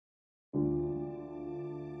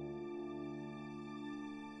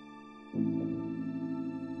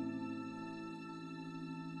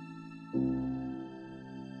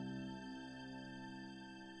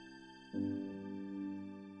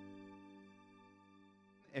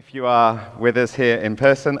If you are with us here in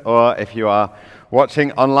person or if you are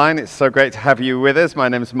watching online, it's so great to have you with us. My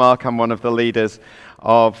name is Mark. I'm one of the leaders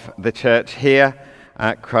of the church here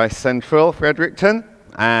at Christ Central, Fredericton.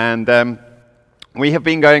 And we have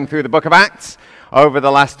been going through the book of Acts over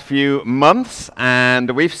the last few months,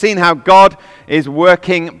 and we've seen how God is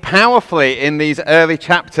working powerfully in these early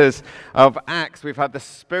chapters of Acts. We've had the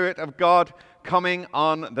Spirit of God coming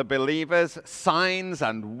on the believers. Signs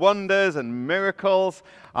and wonders and miracles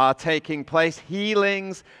are taking place.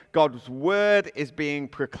 Healings. God's word is being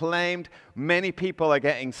proclaimed. Many people are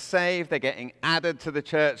getting saved. They're getting added to the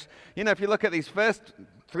church. You know, if you look at these first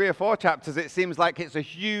 3 or 4 chapters, it seems like it's a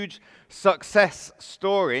huge success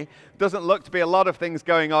story. Doesn't look to be a lot of things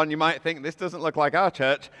going on. You might think this doesn't look like our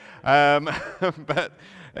church, but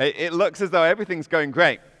it looks as though everything's going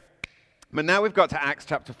great. But now we've got to Acts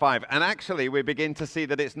chapter 5, and actually we begin to see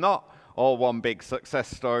that it's not all one big success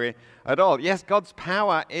story at all. Yes, God's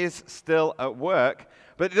power is still at work,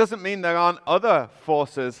 but it doesn't mean there aren't other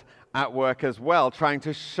forces at work as well, trying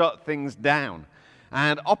to shut things down.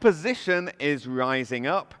 And opposition is rising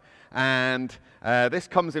up, and this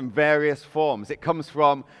comes in various forms. It comes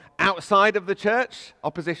from outside of the church,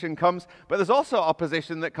 opposition comes, but there's also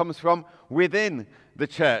opposition that comes from within the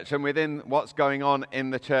church and within what's going on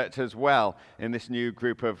in the church as well in this new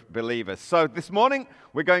group of believers. So this morning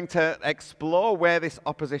we're going to explore where this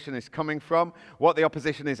opposition is coming from, what the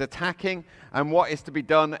opposition is attacking, and what is to be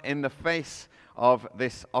done in the face of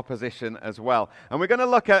this opposition as well. And we're going to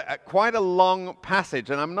look at quite a long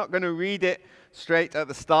passage, and I'm not going to read it straight at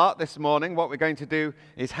the start this morning. What we're going to do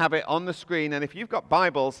is have it on the screen, and if you've got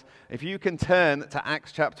Bibles, if you can turn to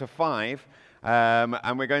Acts chapter 5,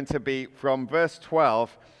 and we're going to be from verse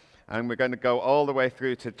 12, and we're going to go all the way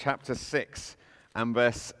through to chapter 6 and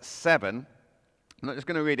verse 7. I'm not just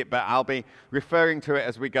going to read it, but I'll be referring to it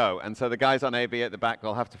as we go. And so the guys on AB at the back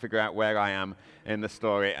will have to figure out where I am in the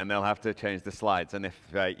story, and they'll have to change the slides. And if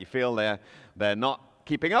you feel they're not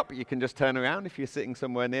keeping up, you can just turn around if you're sitting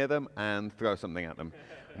somewhere near them and throw something at them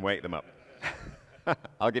and wake them up.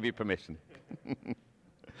 I'll give you permission.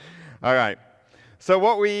 All right. So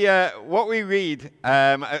what we read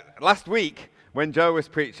last week when Joe was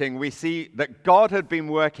preaching, we see that God had been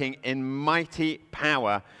working in mighty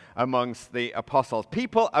power amongst the apostles.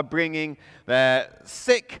 People are bringing their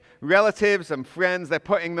sick relatives and friends. They're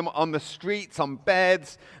putting them on the streets, on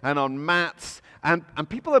beds and on mats. And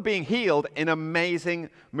people are being healed in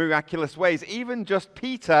amazing, miraculous ways. Even just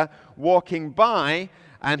Peter walking by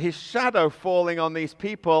and his shadow falling on these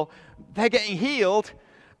people, they're getting healed.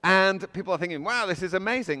 And people are thinking, wow, this is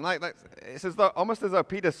amazing. Like it's almost as though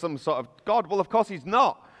Peter's some sort of God. Well, of course he's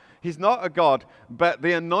not. He's not a God, but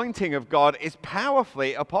the anointing of God is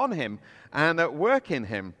powerfully upon him and at work in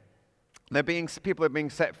him. People are being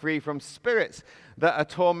set free from spirits that are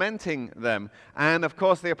tormenting them. And of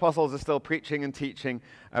course, the apostles are still preaching and teaching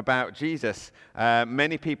about Jesus.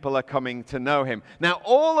 Many people are coming to know him. Now,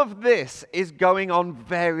 all of this is going on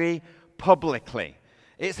very publicly.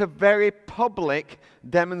 It's a very public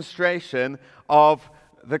demonstration of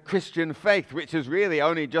the Christian faith, which has really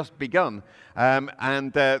only just begun.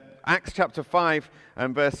 Acts chapter 5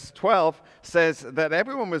 and verse 12 says that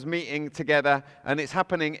everyone was meeting together, and it's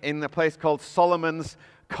happening in a place called Solomon's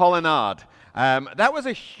Colonnade. That was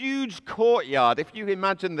a huge courtyard. If you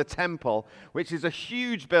imagine the temple, which is a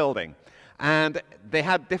huge building, and they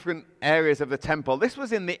had different areas of the temple. This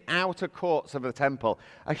was in the outer courts of the temple,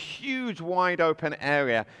 a huge wide open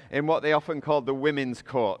area in what they often called the women's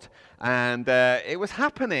court. And it was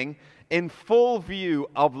happening in full view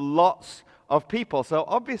of lots of people. So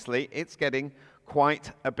obviously it's getting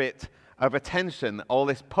quite a bit of attention, all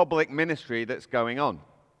this public ministry that's going on.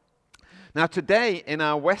 Now today in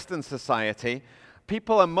our Western society,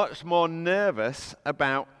 people are much more nervous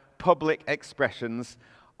about public expressions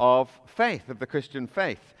of faith, of the Christian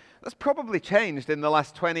faith. That's probably changed in the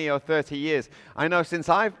last 20 or 30 years. I know since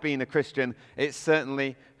I've been a Christian, it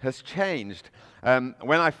certainly has changed. When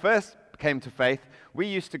I first came to faith, we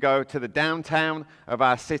used to go to the downtown of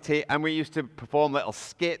our city, and we used to perform little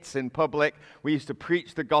skits in public. We used to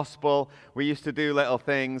preach the gospel. We used to do little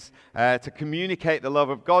things to communicate the love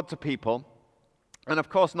of God to people. And of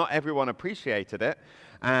course, not everyone appreciated it.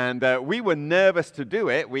 And we were nervous to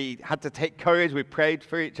do it. We had to take courage. We prayed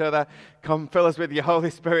for each other. Come fill us with your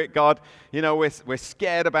Holy Spirit, God. You know, we're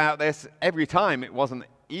scared about this. Every time it wasn't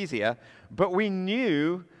easier. But we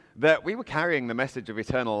knew that we were carrying the message of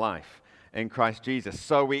eternal life in Christ Jesus.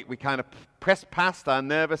 So we kind of pressed past our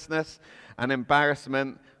nervousness and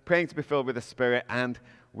embarrassment, praying to be filled with the Spirit, and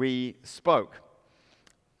we spoke.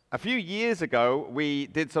 A few years ago, we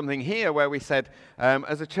did something here where we said,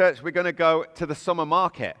 as a church, we're going to go to the summer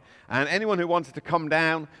market. And anyone who wanted to come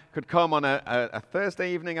down could come on a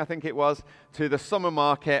Thursday evening, I think it was, to the summer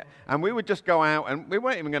market. And we would just go out, and we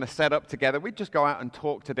weren't even going to set up together. We'd just go out and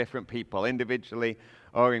talk to different people, individually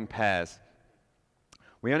or in pairs.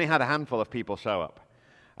 We only had a handful of people show up.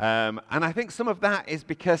 And I think some of that is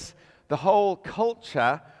because the whole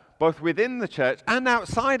culture, both within the church and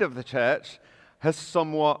outside of the church, has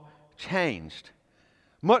somewhat changed.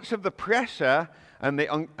 Much of the pressure and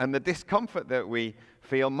the discomfort that we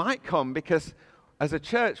feel might come because as a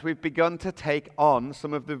church we've begun to take on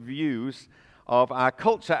some of the views of our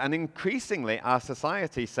culture, and increasingly our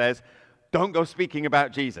society says, don't go speaking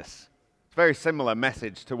about Jesus. It's a very similar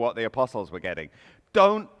message to what the apostles were getting.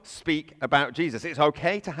 Don't speak about Jesus. It's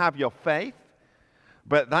okay to have your faith,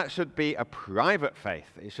 but that should be a private faith.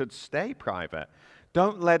 It should stay private.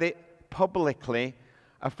 Don't let it publicly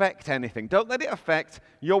affect anything. Don't let it affect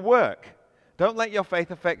your work. Don't let your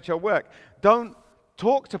faith affect your work. Don't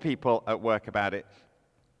talk to people at work about it.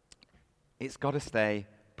 It's got to stay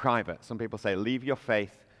private. Some people say, leave your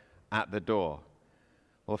faith at the door.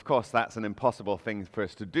 Well, of course, that's an impossible thing for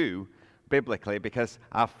us to do biblically because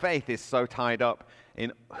our faith is so tied up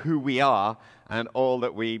in who we are and all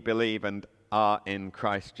that we believe and are in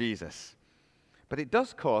Christ Jesus. But it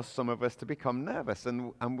does cause some of us to become nervous,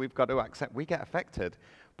 and we've got to accept we get affected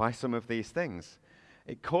by some of these things.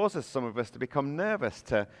 It causes some of us to become nervous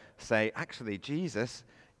to say, actually, Jesus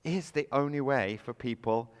is the only way for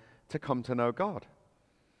people to come to know God.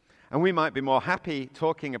 And we might be more happy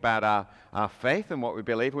talking about our faith and what we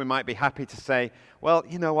believe. We might be happy to say, well,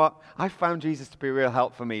 you know what? I found Jesus to be a real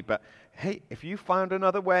help for me, but hey, if you found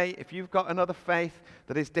another way, if you've got another faith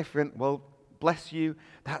that is different, well, bless you.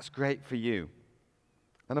 That's great for you.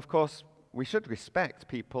 And of course, we should respect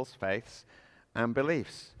people's faiths and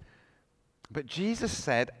beliefs. But Jesus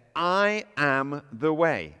said, I am the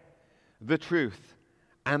way, the truth,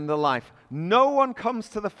 and the life. No one comes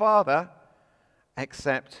to the Father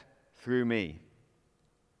except through me.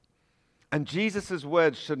 And Jesus'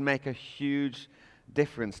 words should make a huge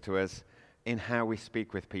difference to us in how we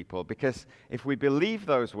speak with people. Because if we believe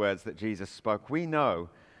those words that Jesus spoke, we know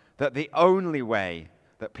that the only way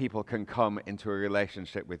that people can come into a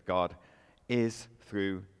relationship with God is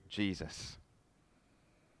through Jesus.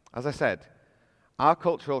 As I said, our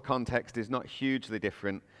cultural context is not hugely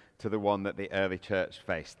different to the one that the early church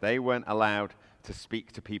faced. They weren't allowed to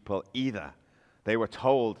speak to people either. They were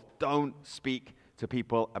told, don't speak to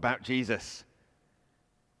people about Jesus.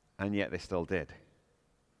 And yet they still did.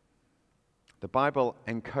 The Bible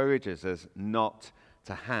encourages us not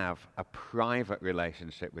to have a private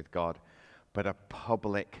relationship with God, but a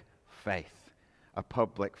public faith. A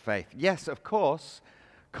public faith. Yes, of course,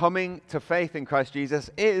 coming to faith in Christ Jesus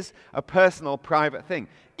is a personal, private thing.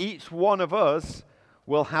 Each one of us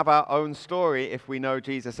will have our own story, if we know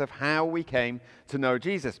Jesus, of how we came to know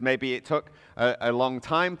Jesus. Maybe it took a long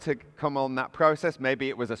time to come on that process. Maybe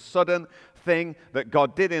it was a sudden thing that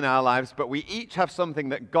God did in our lives, but we each have something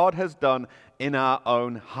that God has done in our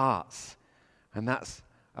own hearts. And that's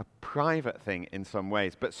a private thing in some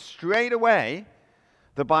ways. But straight away,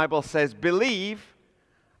 the Bible says, believe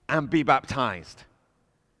and be baptized.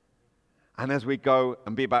 And as we go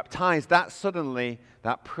and be baptized, that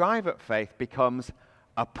private faith becomes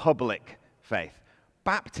a public faith.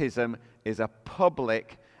 Baptism is a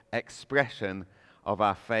public expression of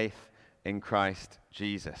our faith in Christ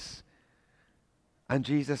Jesus. And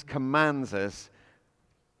Jesus commands us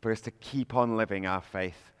for us to keep on living our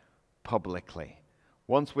faith publicly.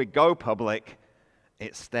 Once we go public,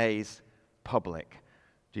 it stays public.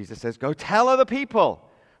 Jesus says, go tell other people.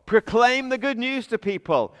 Proclaim the good news to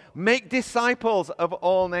people. Make disciples of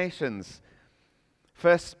all nations.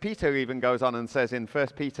 1 Peter even goes on and says in 1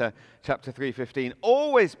 Peter chapter 3:15,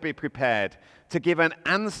 always be prepared to give an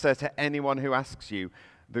answer to anyone who asks you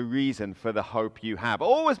the reason for the hope you have.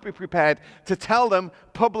 Always be prepared to tell them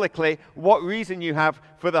publicly what reason you have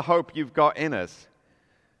for the hope you've got in us.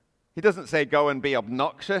 He doesn't say go and be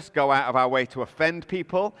obnoxious, go out of our way to offend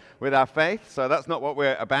people with our faith, so that's not what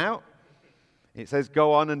we're about. It says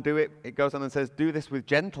go on and do it. It goes on and says do this with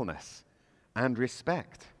gentleness and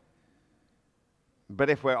respect. But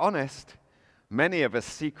if we're honest, many of us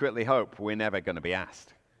secretly hope we're never going to be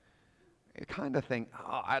asked. You kind of think,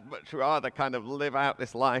 I'd much rather kind of live out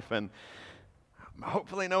this life and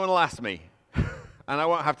hopefully no one will ask me and I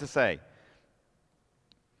won't have to say.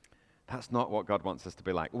 That's not what God wants us to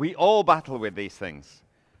be like. We all battle with these things,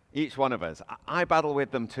 each one of us. I battle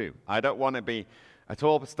with them too. I don't want to be at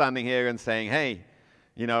all standing here and saying, hey,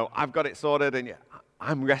 I've got it sorted, and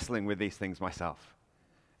I'm wrestling with these things myself.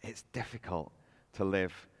 it's difficult to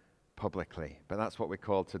live publicly, but that's what we're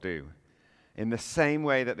called to do. In the same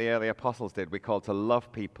way that the early apostles did, we're called to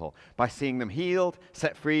love people by seeing them healed,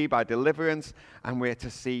 set free by deliverance, and we're to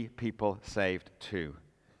see people saved too.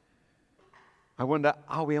 I wonder,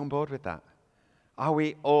 are we on board with that? Are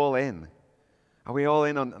we all in? Are we all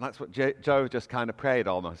in on, and that's what Joe just kind of prayed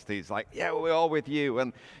almost. He's like, yeah, we're all with you,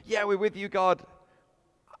 and yeah, we're with you, God.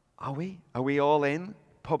 Are we? Are we all in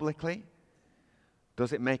publicly?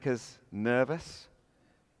 Does it make us nervous?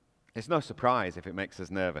 It's no surprise if it makes us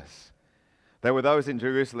nervous. There were those in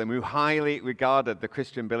Jerusalem who highly regarded the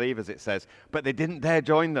Christian believers, it says, but they didn't dare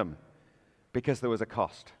join them because there was a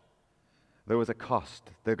cost. There was a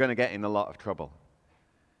cost. They're going to get in a lot of trouble.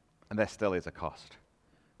 And there still is a cost.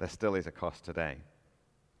 There still is a cost today.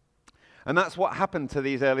 And that's what happened to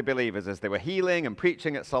these early believers as they were healing and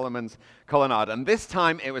preaching at Solomon's colonnade. And this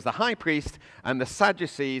time it was the high priest and the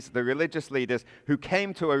Sadducees, the religious leaders, who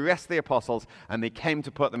came to arrest the apostles, and they came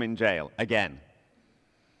to put them in jail again.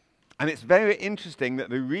 And it's very interesting that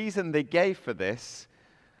the reason they gave for this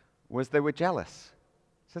was they were jealous.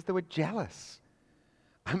 It says they were jealous.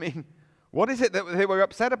 I mean, what is it that they were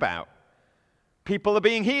upset about? People are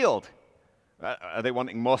being healed. Are they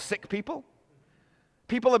wanting more sick people?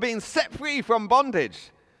 People are being set free from bondage.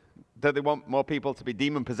 Do they want more people to be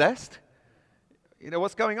demon-possessed? You know,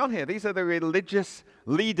 what's going on here? These are the religious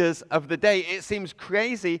leaders of the day. It seems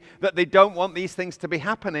crazy that they don't want these things to be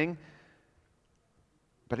happening.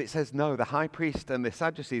 But it says no, the high priest and the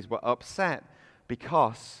Sadducees were upset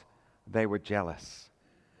because they were jealous.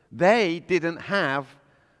 They didn't have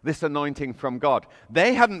this anointing from God.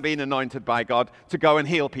 They hadn't been anointed by God to go and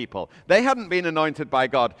heal people. They hadn't been anointed by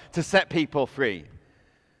God to set people free.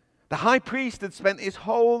 The high priest had spent his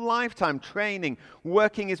whole lifetime training,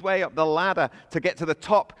 working his way up the ladder to get to the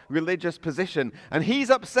top religious position. And he's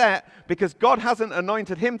upset because God hasn't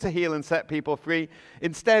anointed him to heal and set people free.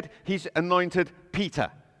 Instead, he's anointed Peter,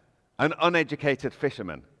 an uneducated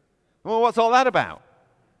fisherman. Well, what's all that about?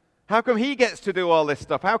 How come he gets to do all this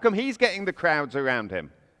stuff? How come he's getting the crowds around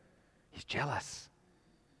him? He's jealous.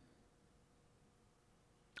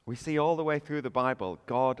 We see all the way through the Bible,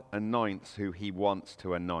 God anoints who he wants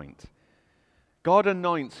to anoint. God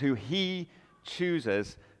anoints who he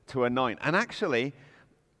chooses to anoint. And actually,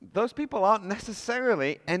 those people aren't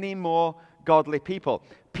necessarily any more godly people.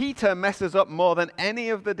 Peter messes up more than any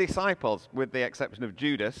of the disciples, with the exception of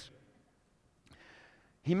Judas.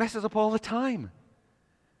 He messes up all the time.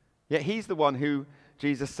 Yet he's the one who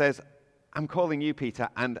Jesus says, I'm calling you, Peter,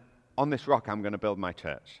 and on this rock I'm going to build my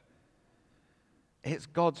church. It's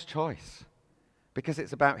God's choice because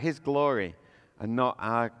it's about his glory and not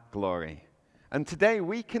our glory. And today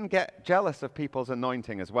we can get jealous of people's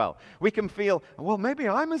anointing as well. We can feel, well, maybe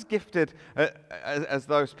I'm as gifted as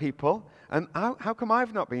those people, and how come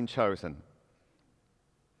I've not been chosen?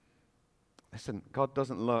 Listen, God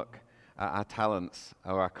doesn't look at our talents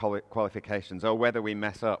or our qualifications or whether we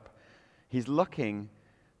mess up. He's looking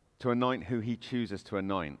to anoint who he chooses to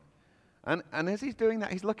anoint. And as he's doing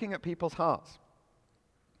that, he's looking at people's hearts.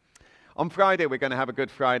 On Friday, we're going to have a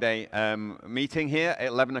Good Friday meeting here at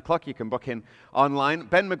 11 o'clock. You can book in online.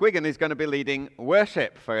 Ben McGuigan is going to be leading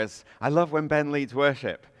worship for us. I love when Ben leads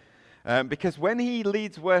worship because when he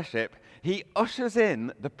leads worship, he ushers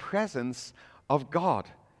in the presence of God.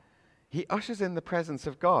 He ushers in the presence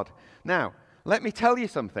of God. Now, let me tell you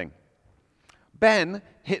something. Ben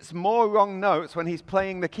hits more wrong notes when he's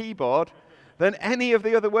playing the keyboard than any of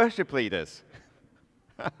the other worship leaders.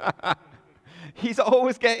 He's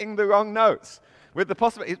always getting the wrong notes. With the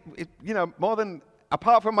possibility, more than,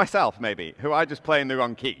 apart from myself maybe, who I just play in the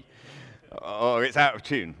wrong key. Or it's out of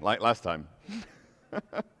tune, like last time.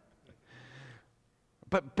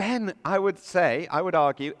 But Ben, I would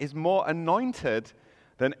argue, is more anointed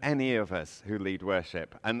than any of us who lead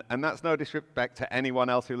worship. And that's no disrespect to anyone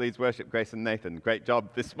else who leads worship, Grace and Nathan. Great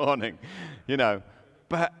job this morning,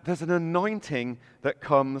 But there's an anointing that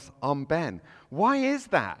comes on Ben. Why is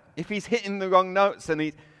that? If he's hitting the wrong notes and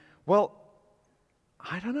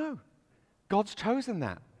I don't know. God's chosen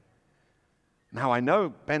that. Now, I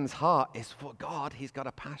know Ben's heart is for God. He's got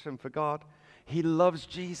a passion for God. He loves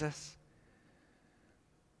Jesus.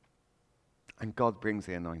 And God brings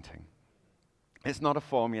the anointing. It's not a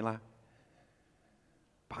formula.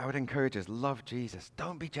 But I would encourage us, love Jesus.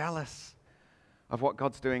 Don't be jealous of what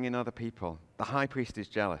God's doing in other people. The high priest is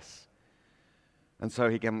jealous. And so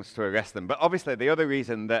he comes to arrest them. But obviously the other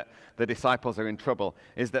reason that the disciples are in trouble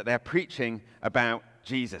is that they're preaching about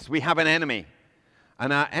Jesus. We have an enemy.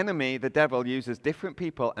 And our enemy, the devil, uses different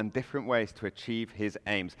people and different ways to achieve his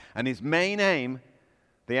aims. And his main aim,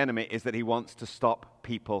 the enemy, is that he wants to stop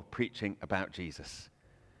people preaching about Jesus.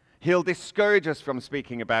 He'll discourage us from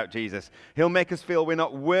speaking about Jesus. He'll make us feel we're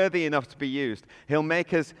not worthy enough to be used. He'll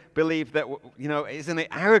make us believe that, isn't it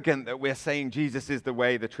arrogant that we're saying Jesus is the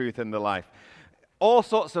way, the truth, and the life? All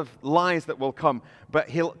sorts of lies that will come,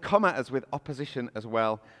 but he'll come at us with opposition as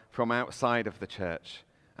well from outside of the church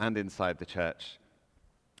and inside the church.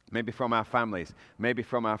 Maybe from our families, maybe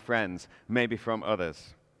from our friends, maybe from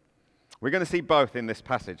others. We're going to see both in this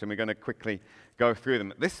passage, and we're going to quickly go through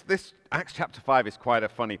them. This Acts chapter 5 is quite a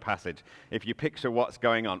funny passage, if you picture what's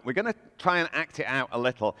going on. We're going to try and act it out a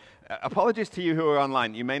little. Apologies to you who are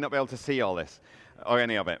online. You may not be able to see all this, or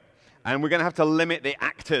any of it. And we're going to have to limit the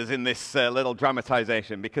actors in this little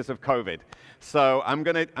dramatization because of COVID. So I'm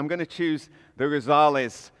going to choose the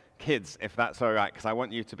Rosales kids, if that's all right, because I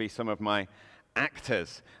want you to be some of my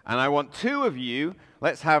actors. And I want two of you,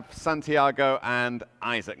 let's have Santiago and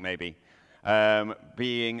Isaac maybe,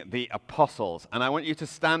 being the apostles. And I want you to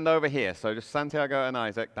stand over here. So just Santiago and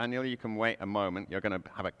Isaac. Daniel, you can wait a moment. You're going to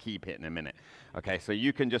have a keep it in a minute. Okay, so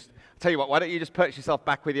you can just, tell you what, why don't you just put yourself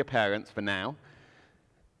back with your parents for now?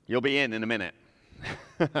 You'll be in a minute.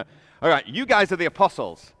 All right, you guys are the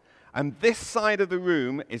apostles. And this side of the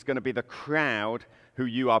room is going to be the crowd who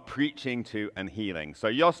you are preaching to and healing. So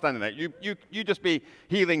you're standing there. You just be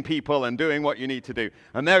healing people and doing what you need to do.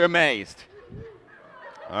 And they're amazed.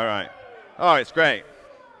 All right. Oh, it's great.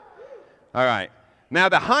 All right. Now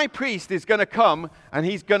the high priest is going to come and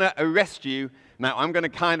he's going to arrest you. Now I'm going to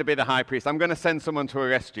kind of be the high priest. I'm going to send someone to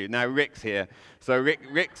arrest you. Now Rick's here. So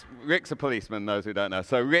Rick's a policeman, those who don't know.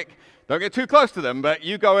 So Rick, don't get too close to them, but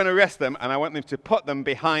you go and arrest them, and I want them to put them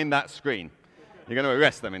behind that screen. You're going to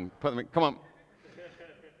arrest them and put them in. Come on.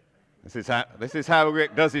 This is how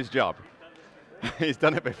Rick does his job. He's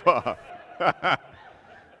done it before. All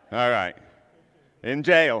right. In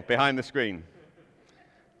jail, behind the screen.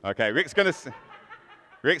 Okay, Rick's going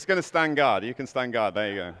to stand guard. You can stand guard. There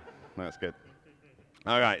you go. That's good.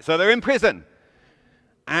 All right, so they're in prison.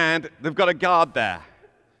 And they've got a guard there.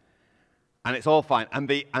 And it's all fine. And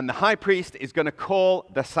the high priest is going to call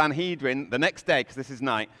the Sanhedrin the next day, because this is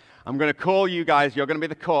night. I'm going to call you guys. You're going to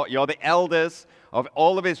be the court. You're the elders of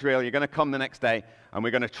all of Israel. You're going to come the next day, and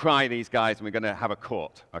we're going to try these guys, and we're going to have a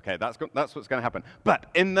court. Okay, that's what's going to happen. But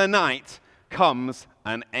in the night comes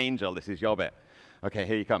an angel. This is your bit. Okay,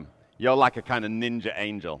 here you come. You're like a kind of ninja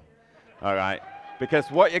angel. All right? Because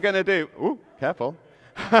what you're going to do... Ooh, careful.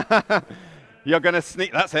 You're going to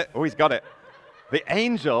sneak... That's it. Oh, he's got it. The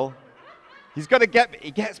angel, he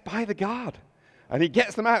gets by the guard. And he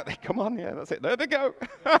gets them out. They come on, yeah, that's it. There they go.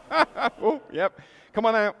 Oh, yep. Come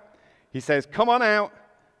on out. He says, come on out.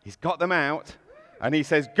 He's got them out. And he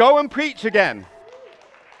says, go and preach again.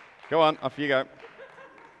 Go on, off you go.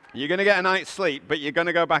 You're going to get a night's sleep, but you're going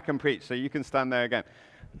to go back and preach, so you can stand there again.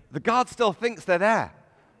 The guard still thinks they're there.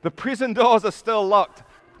 The prison doors are still locked.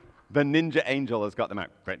 The ninja angel has got them out.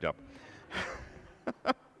 Great job.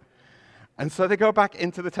 And so they go back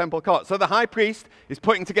into the temple court. So the high priest is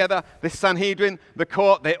putting together this Sanhedrin, the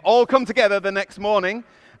court. They all come together the next morning,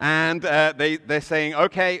 and they're saying,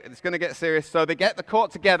 okay, it's going to get serious. So they get the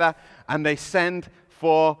court together, and they send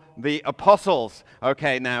for the apostles.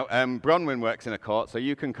 Okay, now, Bronwyn works in a court, so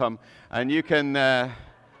you can come, and you can...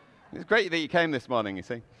 it's great that you came this morning, you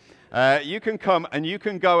see. You can come, and you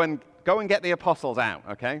can go and get the apostles out,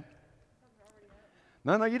 okay?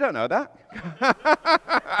 No, you don't know that.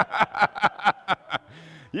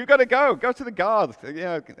 You've got to go. Go to the guard.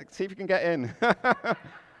 See if you can get in.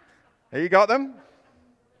 You got them?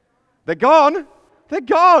 They're gone? They're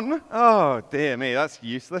gone? Oh, dear me. That's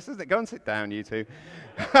useless, isn't it? Go and sit down, you two.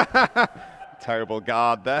 Terrible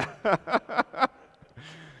guard there.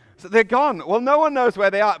 So they're gone. Well, no one knows where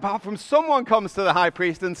they are, apart from someone comes to the high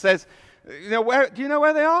priest and says, do you know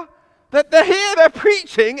where they are? They're here, they're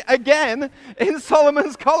preaching again in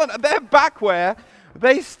Solomon's Colonnade. They're back where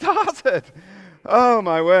they started. Oh,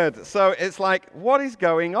 my word. So it's like, what is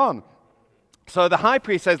going on? So the high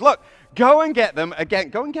priest says, look, go and get them again.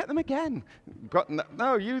 Go and get them again.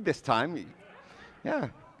 No, you this time. Yeah,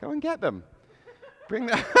 go and get them. Bring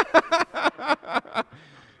them.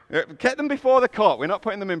 Get them before the court. We're not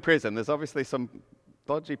putting them in prison. There's obviously some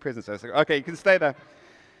dodgy prison cells. Okay, you can stay there.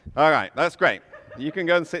 All right, that's great. You can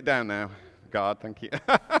go and sit down now. God, thank you.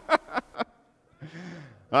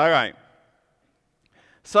 All right.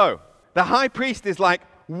 So, the high priest is like,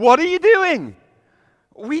 what are you doing?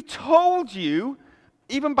 We told you,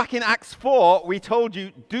 even back in Acts 4, we told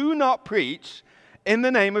you, do not preach in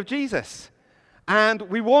the name of Jesus. And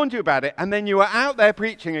we warned you about it, and then you were out there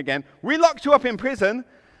preaching again. We locked you up in prison,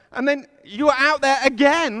 and then you were out there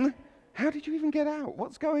again. How did you even get out?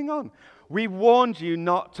 What's going on? We warned you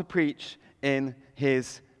not to preach in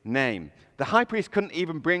his name. The high priest couldn't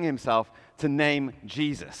even bring himself to name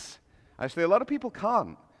Jesus. Actually, a lot of people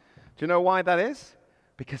can't. Do you know why that is?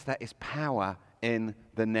 Because there is power in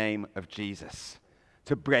the name of Jesus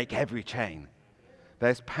to break every chain.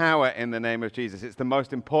 There's power in the name of Jesus. It's the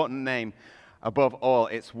most important name above all.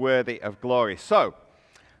 It's worthy of glory. So,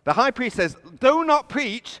 the high priest says, do not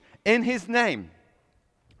preach in his name.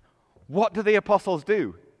 What do the apostles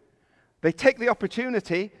do? They take the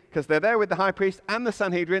opportunity, because they're there with the high priest and the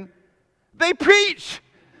Sanhedrin. They preach!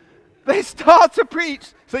 They start to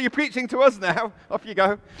preach. So you're preaching to us now. Off you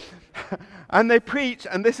go. And they preach,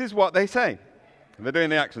 and this is what they say. They're doing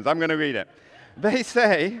the actions. I'm going to read it. They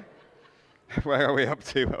say, where are we up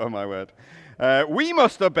to? Oh, my word. We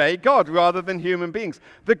must obey God rather than human beings.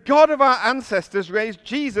 The God of our ancestors raised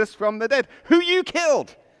Jesus from the dead, who you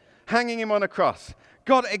killed, hanging him on a cross.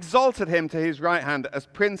 God exalted him to his right hand as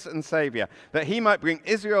Prince and Savior, that he might bring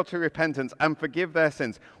Israel to repentance and forgive their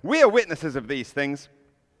sins. We are witnesses of these things,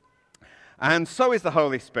 and so is the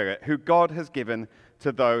Holy Spirit, who God has given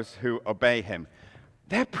to those who obey him.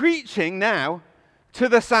 They're preaching now to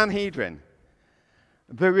the Sanhedrin.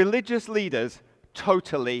 The religious leaders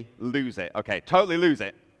totally lose it. Okay, totally lose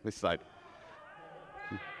it. This side.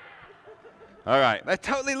 All right, they're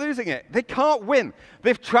totally losing it. They can't win.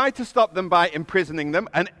 They've tried to stop them by imprisoning them,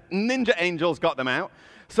 and ninja angels got them out.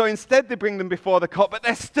 So instead they bring them before the court, but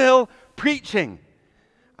they're still preaching.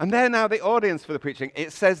 And they're now the audience for the preaching.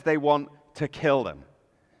 It says they want to kill them.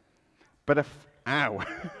 But ow.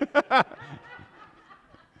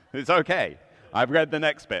 It's okay. I've read the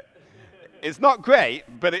next bit. It's not great,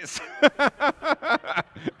 but it's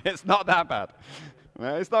it's not that bad.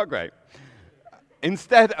 No, it's not great.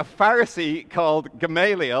 Instead, a Pharisee called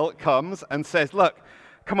Gamaliel comes and says, look,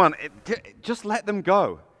 come on, just let them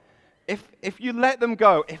go. If you let them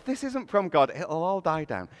go, if this isn't from God, it'll all die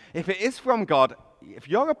down. If it is from God, if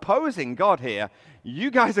you're opposing God here,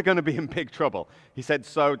 you guys are going to be in big trouble. He said,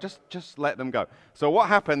 so just let them go. So what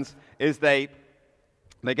happens is they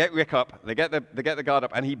get Rick up, they get the guard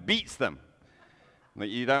up, and he beats them.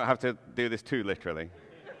 You don't have to do this too literally.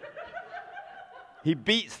 He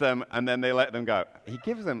beats them, and then they let them go. He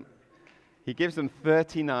gives them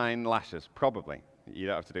 39 lashes, probably. You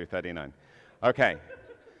don't have to do 39. Okay,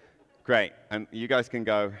 great. And you guys can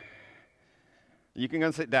go. You can go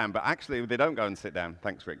and sit down, but actually, they don't go and sit down.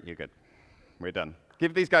 Thanks, Rick. You're good. We're done.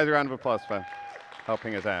 Give these guys a round of applause for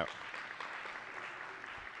helping us out.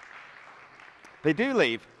 They do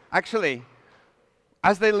leave. Actually,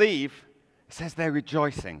 as they leave, it says they're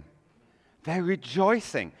rejoicing. They're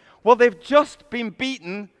rejoicing. Well, they've just been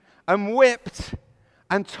beaten and whipped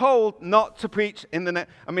and told not to preach in the name.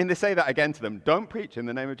 I mean, they say that again to them. Don't preach in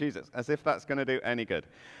the name of Jesus, as if that's going to do any good.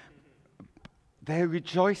 They're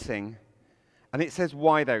rejoicing, and it says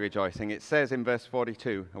why they're rejoicing. It says in verse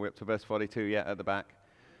 42. Are we up to verse 42 yet at the back?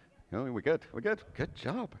 Oh, we're good. We're good. Good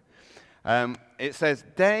job. It says,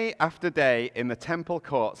 day after day in the temple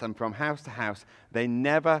courts and from house to house, they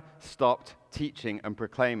never stopped teaching and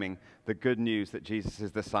proclaiming the good news that Jesus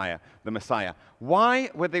is the Messiah. Why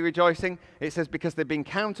were they rejoicing? It says because they've been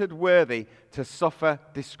counted worthy to suffer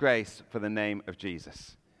disgrace for the name of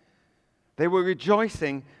Jesus. They were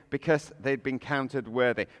rejoicing because they'd been counted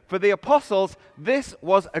worthy. For the apostles, this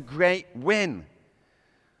was a great win.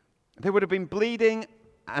 They would have been bleeding,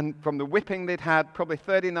 and from the whipping they'd had, probably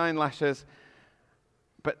 39 lashes,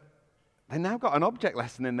 but they now got an object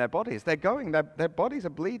lesson in their bodies. They're going, their bodies are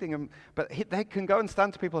bleeding, but they can go and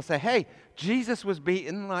stand to people and say, hey, Jesus was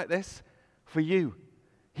beaten like this for you.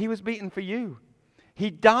 He was beaten for you. He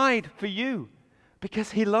died for you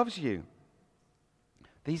because he loves you.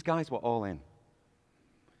 These guys were all in.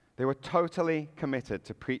 They were totally committed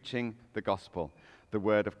to preaching the gospel, the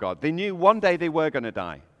word of God. They knew one day they were going to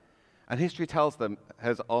die. And history tells them,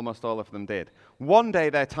 as almost all of them did, one day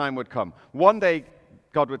their time would come. One day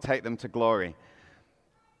God would take them to glory.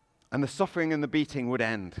 And the suffering and the beating would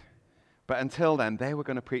end. But until then, they were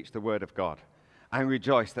going to preach the word of God and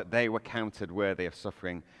rejoice that they were counted worthy of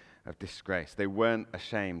suffering, of disgrace. They weren't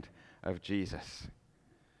ashamed of Jesus.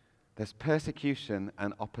 There's persecution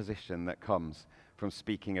and opposition that comes from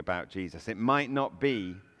speaking about Jesus. It might not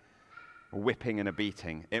be a whipping and a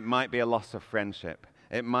beating. It might be a loss of friendship.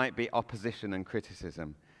 It might be opposition and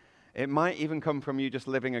criticism. It might even come from you just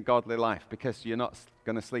living a godly life because you're not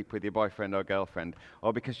going to sleep with your boyfriend or girlfriend,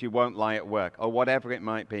 or because you won't lie at work, or whatever it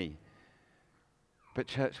might be. But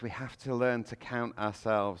church, we have to learn to count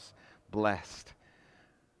ourselves blessed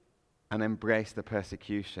and embrace the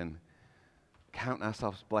persecution. Count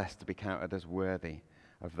ourselves blessed to be counted as worthy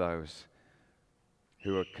of those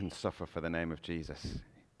who can suffer for the name of Jesus.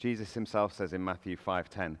 Jesus himself says in Matthew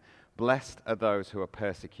 5:10, blessed are those who are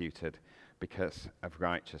persecuted because of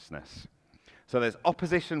righteousness. So there's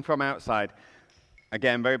opposition from outside.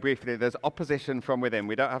 Again, very briefly, there's opposition from within.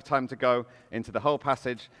 We don't have time to go into the whole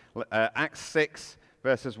passage. Acts 6,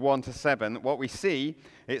 verses 1 to 7. What we see,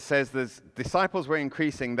 it says there's disciples were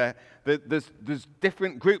increasing. There's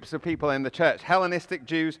different groups of people in the church. Hellenistic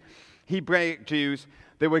Jews, Hebraic Jews.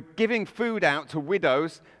 They were giving food out to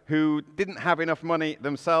widows who didn't have enough money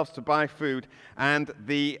themselves to buy food. And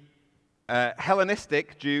the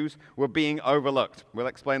Hellenistic Jews were being overlooked. We'll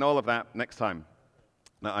explain all of that next time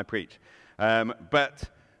that I preach. But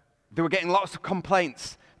they were getting lots of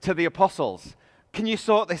complaints to the apostles. Can you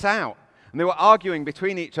sort this out? And they were arguing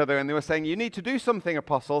between each other, and they were saying, you need to do something,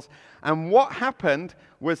 apostles. And what happened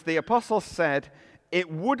was the apostles said, it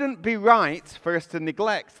wouldn't be right for us to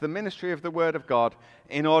neglect the ministry of the Word of God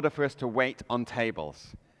in order for us to wait on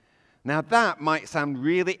tables. Now that might sound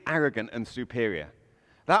really arrogant and superior.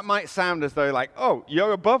 That might sound as though like, oh,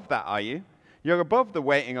 you're above that, are you? You're above the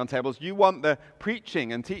waiting on tables. You want the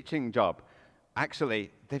preaching and teaching job.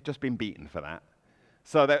 Actually, they've just been beaten for that.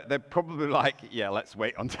 So they're probably like, yeah, let's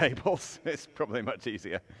wait on tables. It's probably much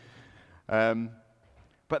easier.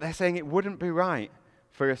 But they're saying it wouldn't be right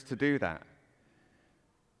for us to do that.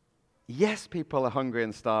 Yes, people are hungry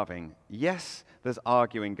and starving. Yes, there's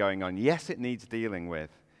arguing going on. Yes, it needs dealing with.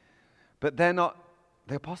 But the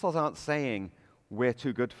apostles aren't saying we're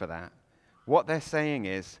too good for that. What they're saying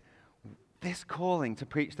is, this calling to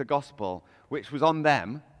preach the gospel, which was on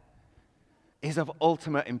them, is of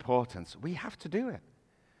ultimate importance. We have to do it.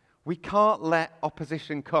 We can't let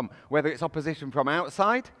opposition come, whether it's opposition from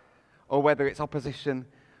outside or whether it's opposition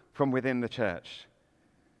from within the church.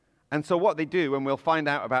 And so what they do, and we'll find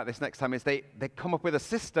out about this next time, is they come up with a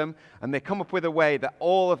system and they come up with a way that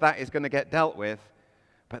all of that is going to get dealt with,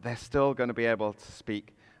 but they're still going to be able to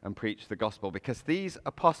speak and preach the gospel, because these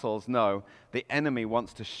apostles know the enemy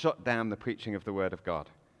wants to shut down the preaching of the Word of God.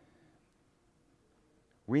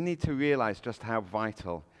 We need to realize just how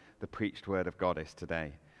vital the preached Word of God is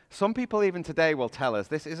today. Some people even today will tell us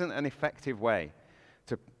this isn't an effective way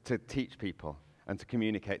to teach people and to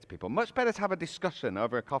communicate to people. Much better to have a discussion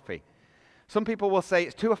over a coffee. Some people will say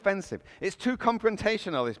it's too offensive. It's too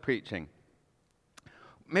confrontational, this preaching.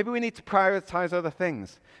 Maybe we need to prioritize other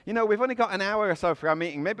things. You know, we've only got an hour or so for our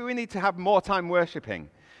meeting. Maybe we need to have more time worshiping.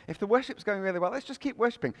 If the worship's going really well, let's just keep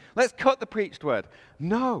worshiping. Let's cut the preached word.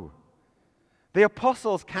 No. The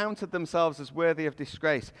apostles counted themselves as worthy of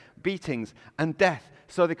disgrace, beatings, and death,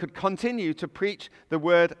 so they could continue to preach the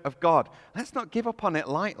word of God. Let's not give up on it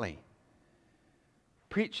lightly.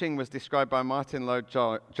 Preaching was described by Martin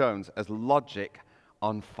Lloyd-Jones as logic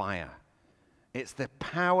on fire. It's the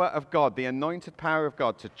power of God, the anointed power of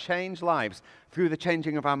God, to change lives through the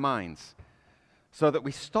changing of our minds, so that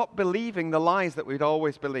we stop believing the lies that we'd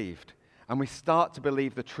always believed, and we start to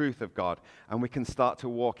believe the truth of God, and we can start to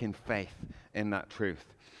walk in faith in that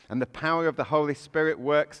truth. And the power of the Holy Spirit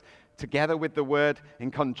works together with the Word in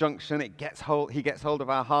conjunction. He gets hold of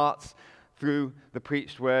our hearts through the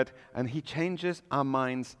preached Word, and He changes our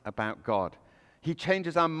minds about God. He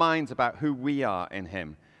changes our minds about who we are in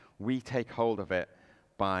Him. We take hold of it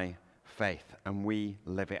by faith, and we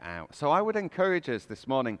live it out. So I would encourage us this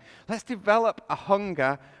morning, let's develop a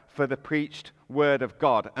hunger for the preached Word of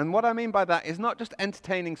God. And what I mean by that is not just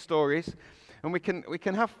entertaining stories, and we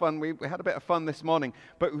can have fun. We had a bit of fun this morning,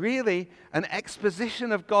 but really an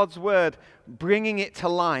exposition of God's Word, bringing it to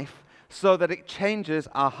life so that it changes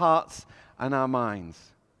our hearts and our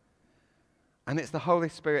minds. And it's the Holy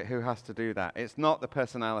Spirit who has to do that. It's not the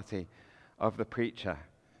personality of the preacher.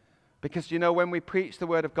 Because, you know, when we preach the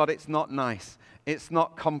Word of God, it's not nice. It's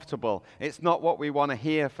not comfortable. It's not what we want to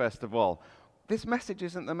hear, first of all. This message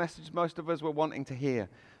isn't the message most of us were wanting to hear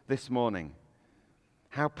this morning.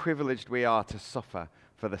 How privileged we are to suffer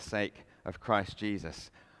for the sake of Christ Jesus.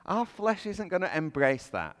 Our flesh isn't going to embrace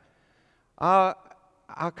that. Our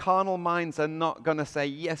carnal minds are not going to say,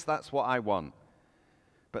 yes, that's what I want.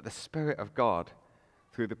 But the Spirit of God,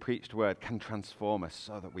 through the preached Word, can transform us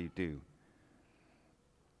so that we do.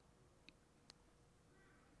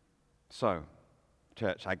 So,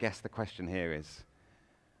 church, I guess the question here is,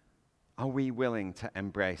 are we willing to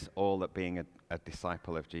embrace all that being a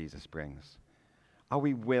disciple of Jesus brings? Are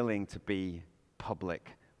we willing to be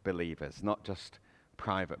public believers, not just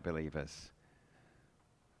private believers?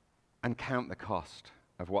 And count the cost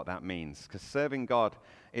of what that means. Because serving God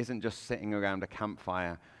isn't just sitting around a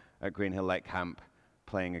campfire at Green Hill Lake Camp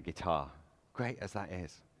playing a guitar, great as that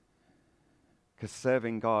is. Because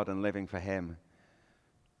serving God and living for Him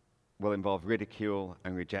will involve ridicule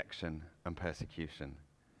and rejection and persecution.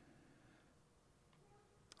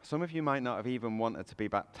 Some of you might not have even wanted to be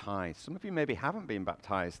baptized. Some of you maybe haven't been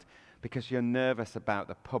baptized because you're nervous about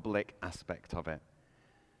the public aspect of it.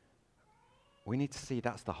 We need to see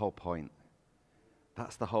that's the whole point.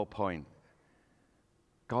 That's the whole point.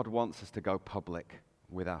 God wants us to go public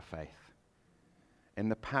with our faith. In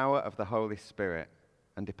the power of the Holy Spirit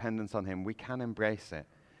and dependence on Him, we can embrace it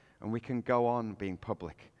and we can go on being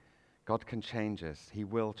public. God can change us. He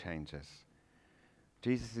will change us.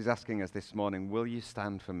 Jesus is asking us this morning, will you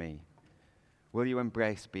stand for me? Will you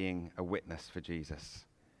embrace being a witness for Jesus?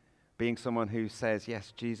 Being someone who says,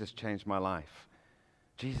 yes, Jesus changed my life.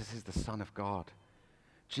 Jesus is the Son of God.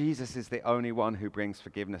 Jesus is the only one who brings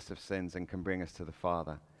forgiveness of sins and can bring us to the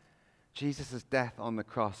Father. Jesus' death on the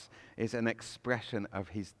cross is an expression of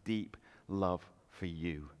His deep love for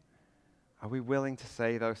you. Are we willing to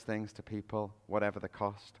say those things to people, whatever the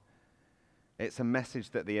cost? It's a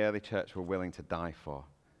message that the early church were willing to die for.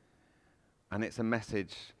 And it's a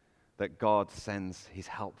message that God sends His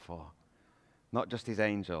help for. Not just His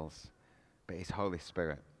angels, but His Holy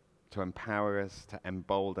Spirit to empower us, to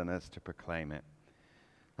embolden us to proclaim it.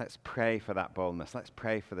 Let's pray for that boldness. Let's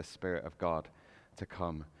pray for the Spirit of God to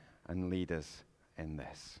come and lead us in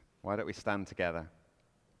this. Why don't we stand together?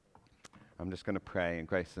 I'm just going to pray, and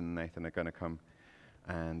Grace and Nathan are going to come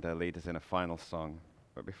and lead us in a final song.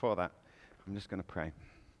 But before that, I'm just going to pray.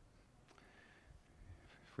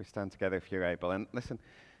 If we stand together, if you're able. And listen,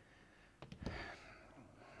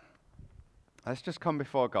 let's just come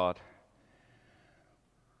before God.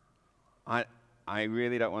 I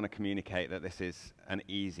really don't want to communicate that this is an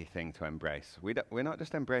easy thing to embrace. We're not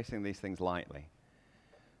just embracing these things lightly.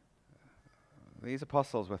 These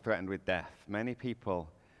apostles were threatened with death. Many people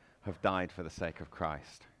have died for the sake of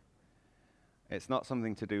Christ. It's not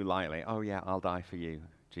something to do lightly. Oh yeah, I'll die for you,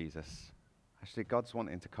 Jesus. Actually, God's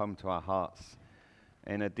wanting to come to our hearts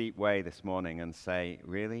in a deep way this morning and say,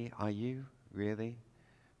 really? Are you really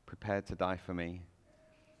prepared to die for me?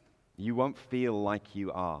 You won't feel like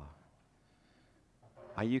you are.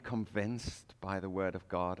 Are you convinced by the Word of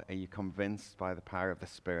God? Are you convinced by the power of the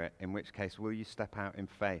Spirit? In which case, will you step out in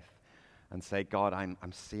faith and say, God, I'm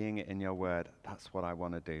seeing it in your Word. That's what I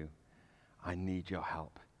want to do. I need your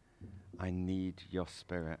help. I need your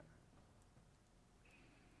Spirit.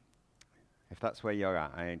 If that's where you're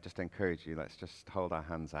at, I just encourage you, let's just hold our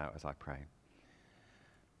hands out as I pray.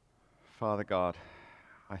 Father God,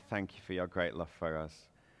 I thank you for your great love for us.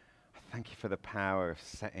 I thank you for the power of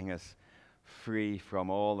setting us free from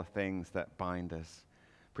all the things that bind us,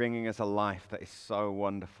 bringing us a life that is so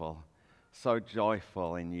wonderful, so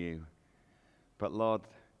joyful in you. But Lord,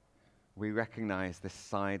 we recognize this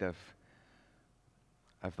side of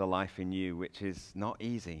the life in you, which is not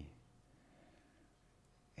easy.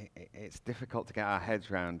 It's difficult to get our heads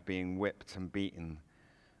around being whipped and beaten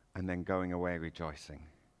and then going away rejoicing.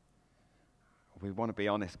 We want to be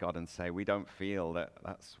honest, God, and say we don't feel that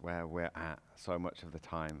that's where we're at so much of the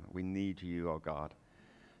time. We need you, oh God.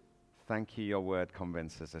 Thank you, your word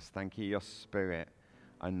convinces us. Thank you, your Spirit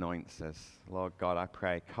anoints us. Lord God, I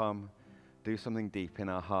pray, come, do something deep in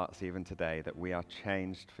our hearts even today, that we are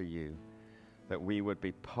changed for you, that we would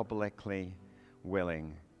be publicly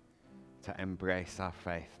willing to embrace our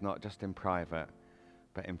faith, not just in private,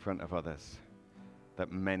 but in front of others,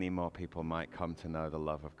 that many more people might come to know the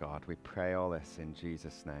love of God. We pray all this in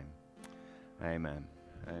Jesus' name. Amen.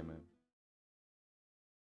 Amen.